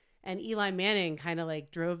season, and Eli Manning kind of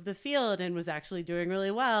like drove the field and was actually doing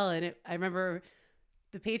really well. And I remember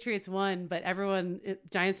the Patriots won, but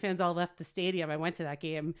Giants fans all left the stadium. I went to that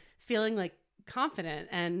game feeling like confident,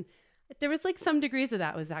 and there was like some degrees of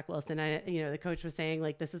that with Zach Wilson. The coach was saying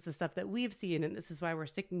like, this is the stuff that we've seen, and this is why we're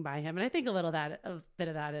sticking by him. And I think a bit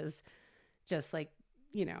of that is just like,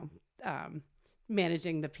 you know,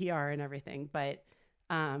 managing the PR and everything. But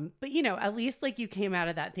you know, at least like you came out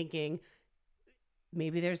of that thinking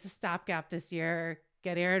maybe there's a stopgap this year.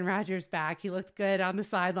 Get Aaron Rodgers back. He looked good on the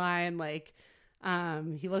sideline. Like,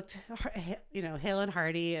 he looked, you know, hale and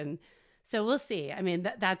hearty. And so we'll see. I mean,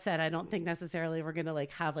 that said, I don't think necessarily we're going to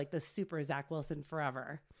like have like the super Zach Wilson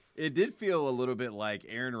forever. It did feel a little bit like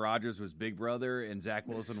Aaron Rodgers was big brother and Zach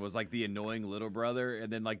Wilson was like the annoying little brother.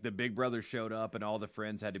 And then like the big brother showed up and all the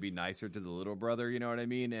friends had to be nicer to the little brother. You know what I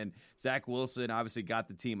mean? And Zach Wilson obviously got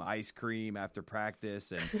the team ice cream after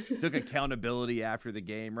practice and took accountability after the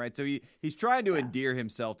game, right? So he's trying to endear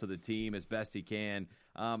himself to the team as best he can.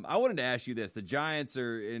 I wanted to ask you this. The Giants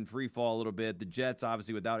are in free fall a little bit. The Jets,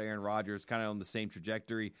 obviously, without Aaron Rodgers, kind of on the same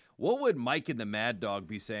trajectory. What would Mike and the Mad Dog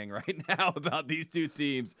be saying right now about these two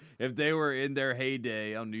teams if they were in their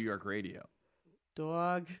heyday on New York radio?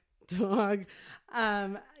 Dog.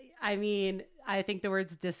 I mean, I think the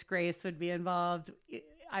words disgrace would be involved.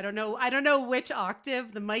 I don't know which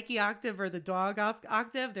octave, the Mikey octave or the dog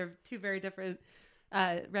octave. They're two very different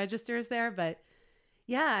registers there, but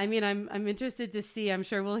yeah, I mean, I'm interested to see. I'm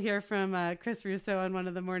sure we'll hear from Chris Russo on one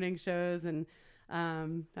of the morning shows, and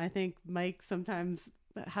I think Mike sometimes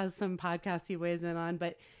has some podcasts he weighs in on.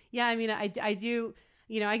 But yeah, I mean, I do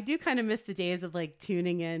kind of miss the days of like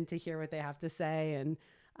tuning in to hear what they have to say, and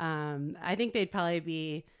I think they'd probably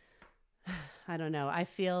be, I don't know. I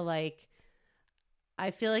feel like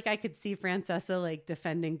I could see Francesa like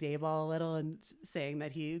defending Daboll a little and saying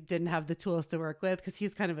that he didn't have the tools to work with because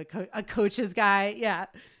he's kind of a coach's guy. Yeah,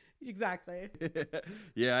 exactly.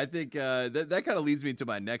 Yeah, I think that kind of leads me to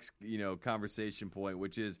my next, conversation point,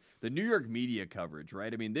 which is the New York media coverage,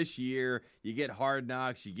 right? I mean, this year you get Hard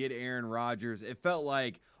Knocks, you get Aaron Rodgers. It felt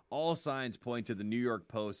like all signs point to the New York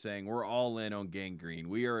Post saying we're all in on gangrene.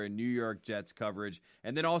 We are a New York Jets coverage.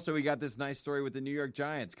 And then also we got this nice story with the New York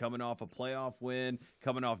Giants coming off a playoff win,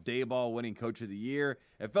 coming off Daboll winning Coach of the Year.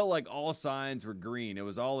 It felt like all signs were green. It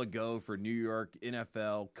was all a go for New York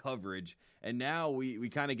NFL coverage. And now we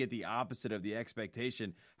kind of get the opposite of the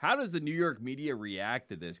expectation. How does the New York media react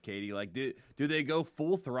to this, Katie? Like, do they go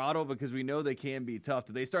full throttle because we know they can be tough?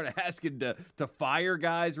 Do they start asking to fire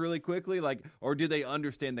guys really quickly? Like, or do they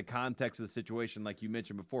understand the context of the situation? Like you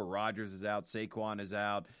mentioned before, Rodgers is out, Saquon is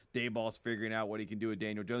out, Daboll's figuring out what he can do with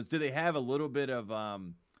Daniel Jones. Do they have a little bit of,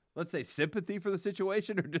 let's say, sympathy for the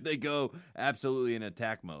situation, or do they go absolutely in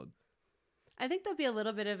attack mode? I think there'll be a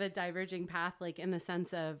little bit of a diverging path, like in the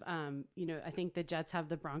sense of, I think the Jets have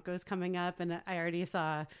the Broncos coming up, and I already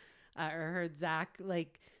saw or heard Zach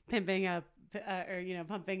like pumping up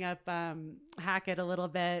Hackett a little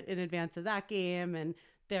bit in advance of that game, and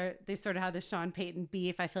they sort of have the Sean Payton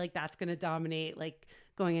beef. I feel like that's going to dominate like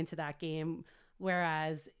going into that game.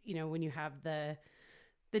 Whereas, when you have the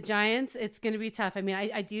Giants, it's going to be tough. I mean,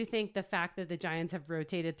 I do think the fact that the Giants have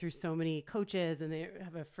rotated through so many coaches and they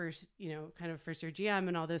have a first year GM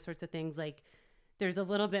and all those sorts of things, like there's a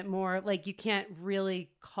little bit more, like you can't really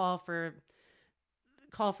call for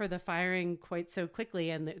the firing quite so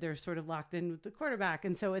quickly, and they're sort of locked in with the quarterback.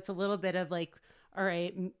 And so it's a little bit of like, all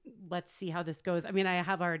right, let's see how this goes. I mean, I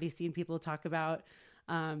have already seen people talk about,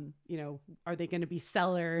 are they going to be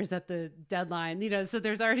sellers at the deadline? So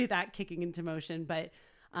there's already that kicking into motion, but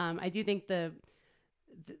I do think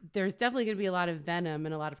there's definitely going to be a lot of venom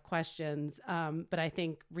and a lot of questions. But I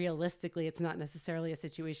think realistically, it's not necessarily a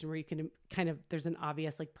situation where you can there's an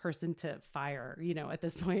obvious like person to fire, at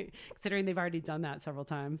this point, considering they've already done that several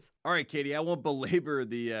times. All right, Katie, I won't belabor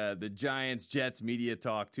the Giants Jets media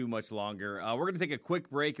talk too much longer. We're going to take a quick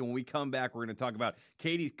break. And when we come back, we're going to talk about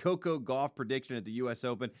Katie's Coco golf prediction at the U.S.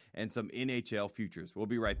 Open and some NHL futures. We'll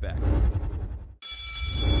be right back.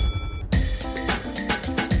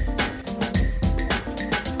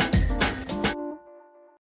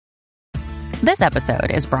 This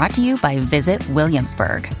episode is brought to you by Visit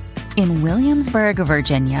Williamsburg. In Williamsburg,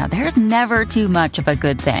 Virginia, there's never too much of a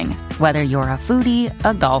good thing. Whether you're a foodie,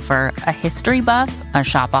 a golfer, a history buff, a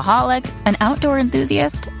shopaholic, an outdoor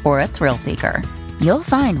enthusiast, or a thrill seeker, You'll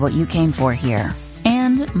find what you came for here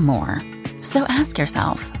and more. So ask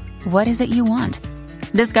yourself, what is it you want?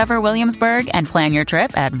 Discover Williamsburg and plan your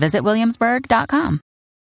trip at visitwilliamsburg.com.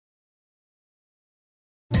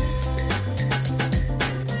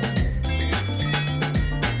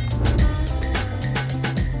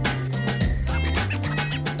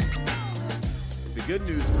 The good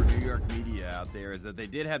news for New York media out there is that they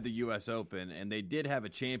did have the U.S. Open and they did have a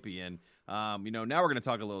champion. Now we're going to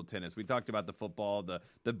talk a little tennis. We talked about the football, the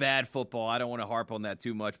bad football. I don't want to harp on that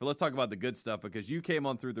too much, but let's talk about the good stuff because you came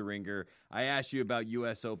on Through the Ringer. I asked you about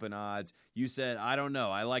U.S. Open odds. You said, I don't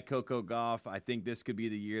know. I like Coco Gauff. I think this could be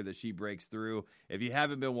the year that she breaks through. If you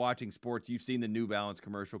haven't been watching sports, you've seen the New Balance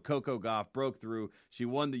commercial. Coco Gauff broke through. She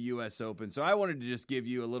won the U.S. Open. So I wanted to just give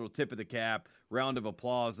you a little tip of the cap, round of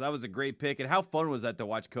applause. That was a great pick. And how fun was that to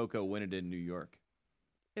watch Coco win it in New York?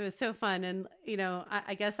 It was so fun. And,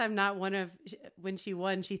 I guess I'm not one of, when she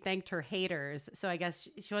won, she thanked her haters. So I guess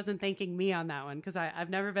she wasn't thanking me on that one because I've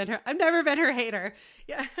never been her hater.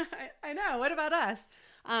 Yeah, I know. What about us?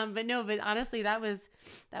 But honestly, that was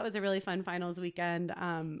a really fun finals weekend.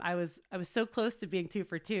 I was so close to being 2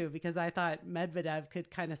 for 2 because I thought Medvedev could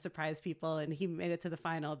kind of surprise people and he made it to the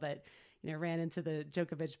final, but, ran into the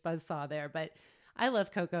Djokovic buzzsaw there. But I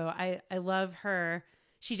love Coco. I love her.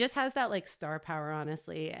 She just has that like star power,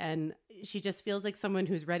 honestly. And she just feels like someone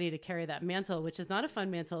who's ready to carry that mantle, which is not a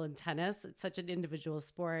fun mantle in tennis. It's such an individual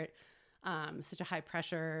sport, such a high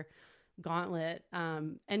pressure gauntlet.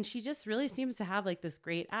 And she just really seems to have like this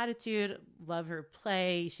great attitude, love her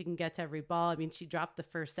play. She can get to every ball. I mean, she dropped the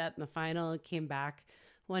first set in the final, came back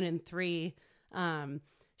 1-3.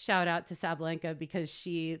 Shout out to Sabalenka because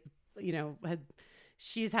she's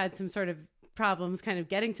had some sort of problems kind of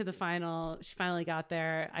getting to the final. She finally got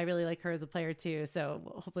there. I really like her as a player too. So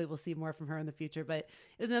hopefully we'll see more from her in the future, but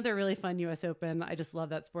it was another really fun US Open. I just love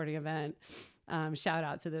that sporting event. Shout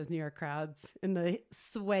out to those New York crowds in the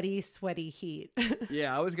sweaty heat.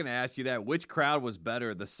 Yeah. I was going to ask you that. Which crowd was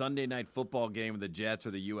better, the Sunday night football game of the Jets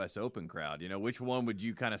or the US Open crowd? Which one would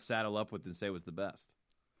you kind of saddle up with and say was the best?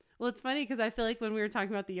 Well, it's funny because I feel like when we were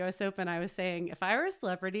talking about the U.S. Open, I was saying if I were a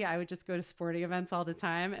celebrity, I would just go to sporting events all the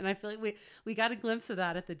time. And I feel like we got a glimpse of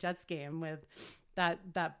that at the Jets game with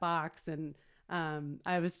that box. And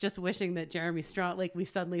I was just wishing that Jeremy Strong, like we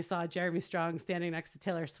suddenly saw Jeremy Strong standing next to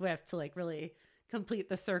Taylor Swift to like really complete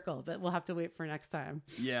the circle, but we'll have to wait for next time.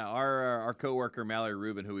 Yeah, our coworker Mallory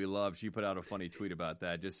Rubin, who we love, she put out a funny tweet about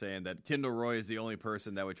that, just saying that Kendall Roy is the only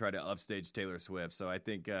person that would try to upstage Taylor Swift. So I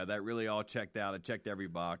think that really all checked out. It checked every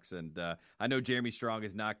box, and I know Jeremy Strong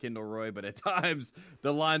is not Kendall Roy, but at times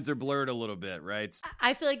the lines are blurred a little bit, right?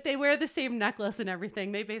 I feel like they wear the same necklace and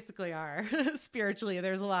everything. They basically are spiritually.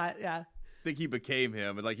 There's a lot, yeah. Think he became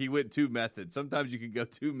him. Like he went too method. Sometimes you can go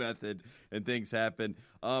too method and things happen.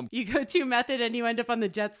 You go too method and you end up on the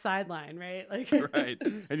Jets sideline, right? Like right.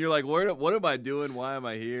 And you're like, what am I doing? Why am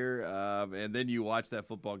I here? And then you watch that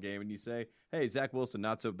football game and you say, hey, Zach Wilson,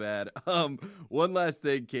 not so bad. One last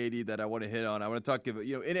thing, Katie, that I want to hit on. I want to talk about,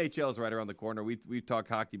 NHL is right around the corner. We've talked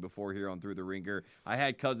hockey before here on Through the Ringer. I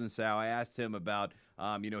had Cousin Sal. I asked him about,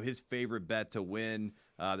 his favorite bet to win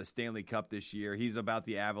the Stanley Cup this year. He's about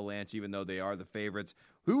the Avalanche, even though they are the favorites.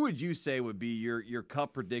 Who would you say would be your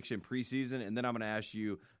Cup prediction preseason? And then I'm going to ask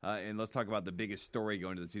you, and let's talk about the biggest story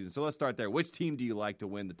going into the season. So let's start there. Which team do you like to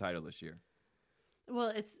win the title this year? Well,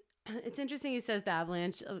 it's interesting he says the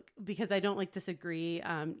Avalanche because I don't like disagree.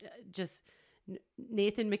 Just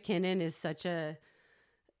Nathan McKinnon is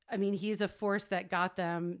he's a force that got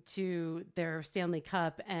them to their Stanley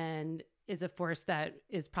Cup and is a force that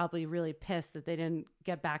is probably really pissed that they didn't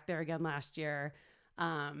get back there again last year.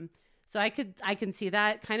 So I can see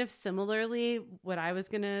that kind of similarly what I was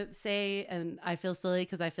going to say. And I feel silly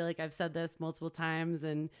because I feel like I've said this multiple times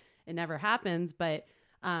and it never happens. But,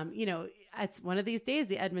 it's one of these days,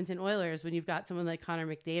 the Edmonton Oilers, when you've got someone like Connor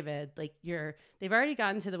McDavid, like they've already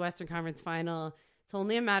gotten to the Western Conference final. It's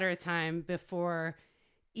only a matter of time before,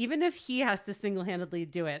 even if he has to single-handedly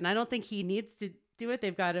do it. And I don't think he needs to do it.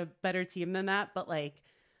 They've got a better team than that. But like,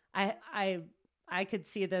 I could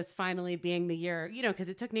see this finally being the year, because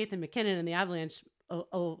it took Nathan McKinnon and the Avalanche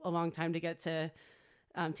a long time to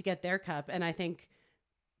get their cup. And I think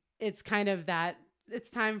it's kind of that it's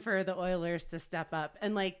time for the Oilers to step up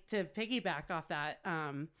and like to piggyback off that.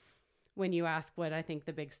 When you ask what I think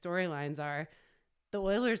the big storylines are, the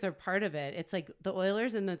Oilers are part of it. It's like the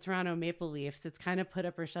Oilers and the Toronto Maple Leafs. It's kind of put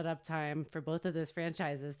up or shut up time for both of those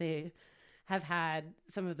franchises. They have had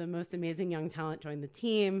some of the most amazing young talent join the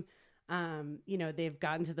team. They've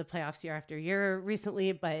gotten to the playoffs year after year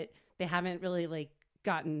recently, but they haven't really like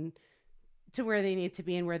gotten to where they need to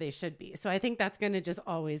be and where they should be. So I think that's going to just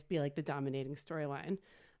always be like the dominating storyline.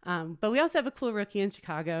 But we also have a cool rookie in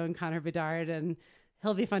Chicago and Connor Bedard, and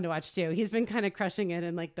he'll be fun to watch too. He's been kind of crushing it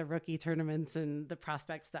in like the rookie tournaments and the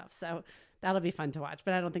prospect stuff. So that'll be fun to watch,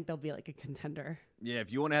 but I don't think they'll be like a contender. Yeah,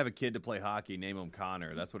 if you want to have a kid to play hockey, name him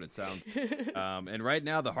Connor. That's what it sounds like. And right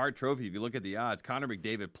now, the Hart Trophy, if you look at the odds, Connor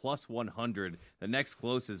McDavid plus 100. The next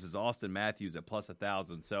closest is Austin Matthews at plus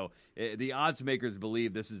 1,000. So the odds makers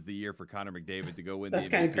believe this is the year for Connor McDavid to go win the MVP.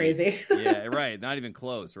 That's kind of crazy. Yeah, right. Not even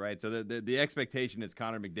close, right? So the expectation is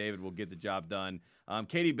Connor McDavid will get the job done.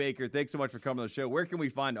 Katie Baker, thanks so much for coming on the show. Where can we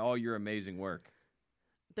find all your amazing work?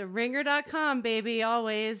 TheRinger.com, baby,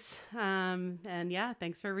 always. And yeah,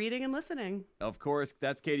 thanks for reading and listening. Of course,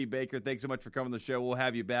 that's Katie Baker. Thanks so much for coming on the show. We'll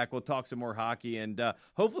have you back. We'll talk some more hockey, and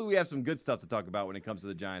hopefully we have some good stuff to talk about when it comes to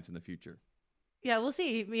the Giants in the future. Yeah, we'll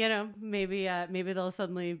see. You know, maybe they'll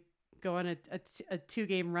suddenly go on a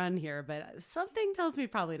 2-game run here, but something tells me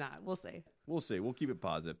probably not. We'll see. We'll see. We'll keep it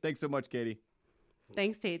positive. Thanks so much, Katie.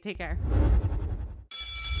 Thanks, Tate. Take care.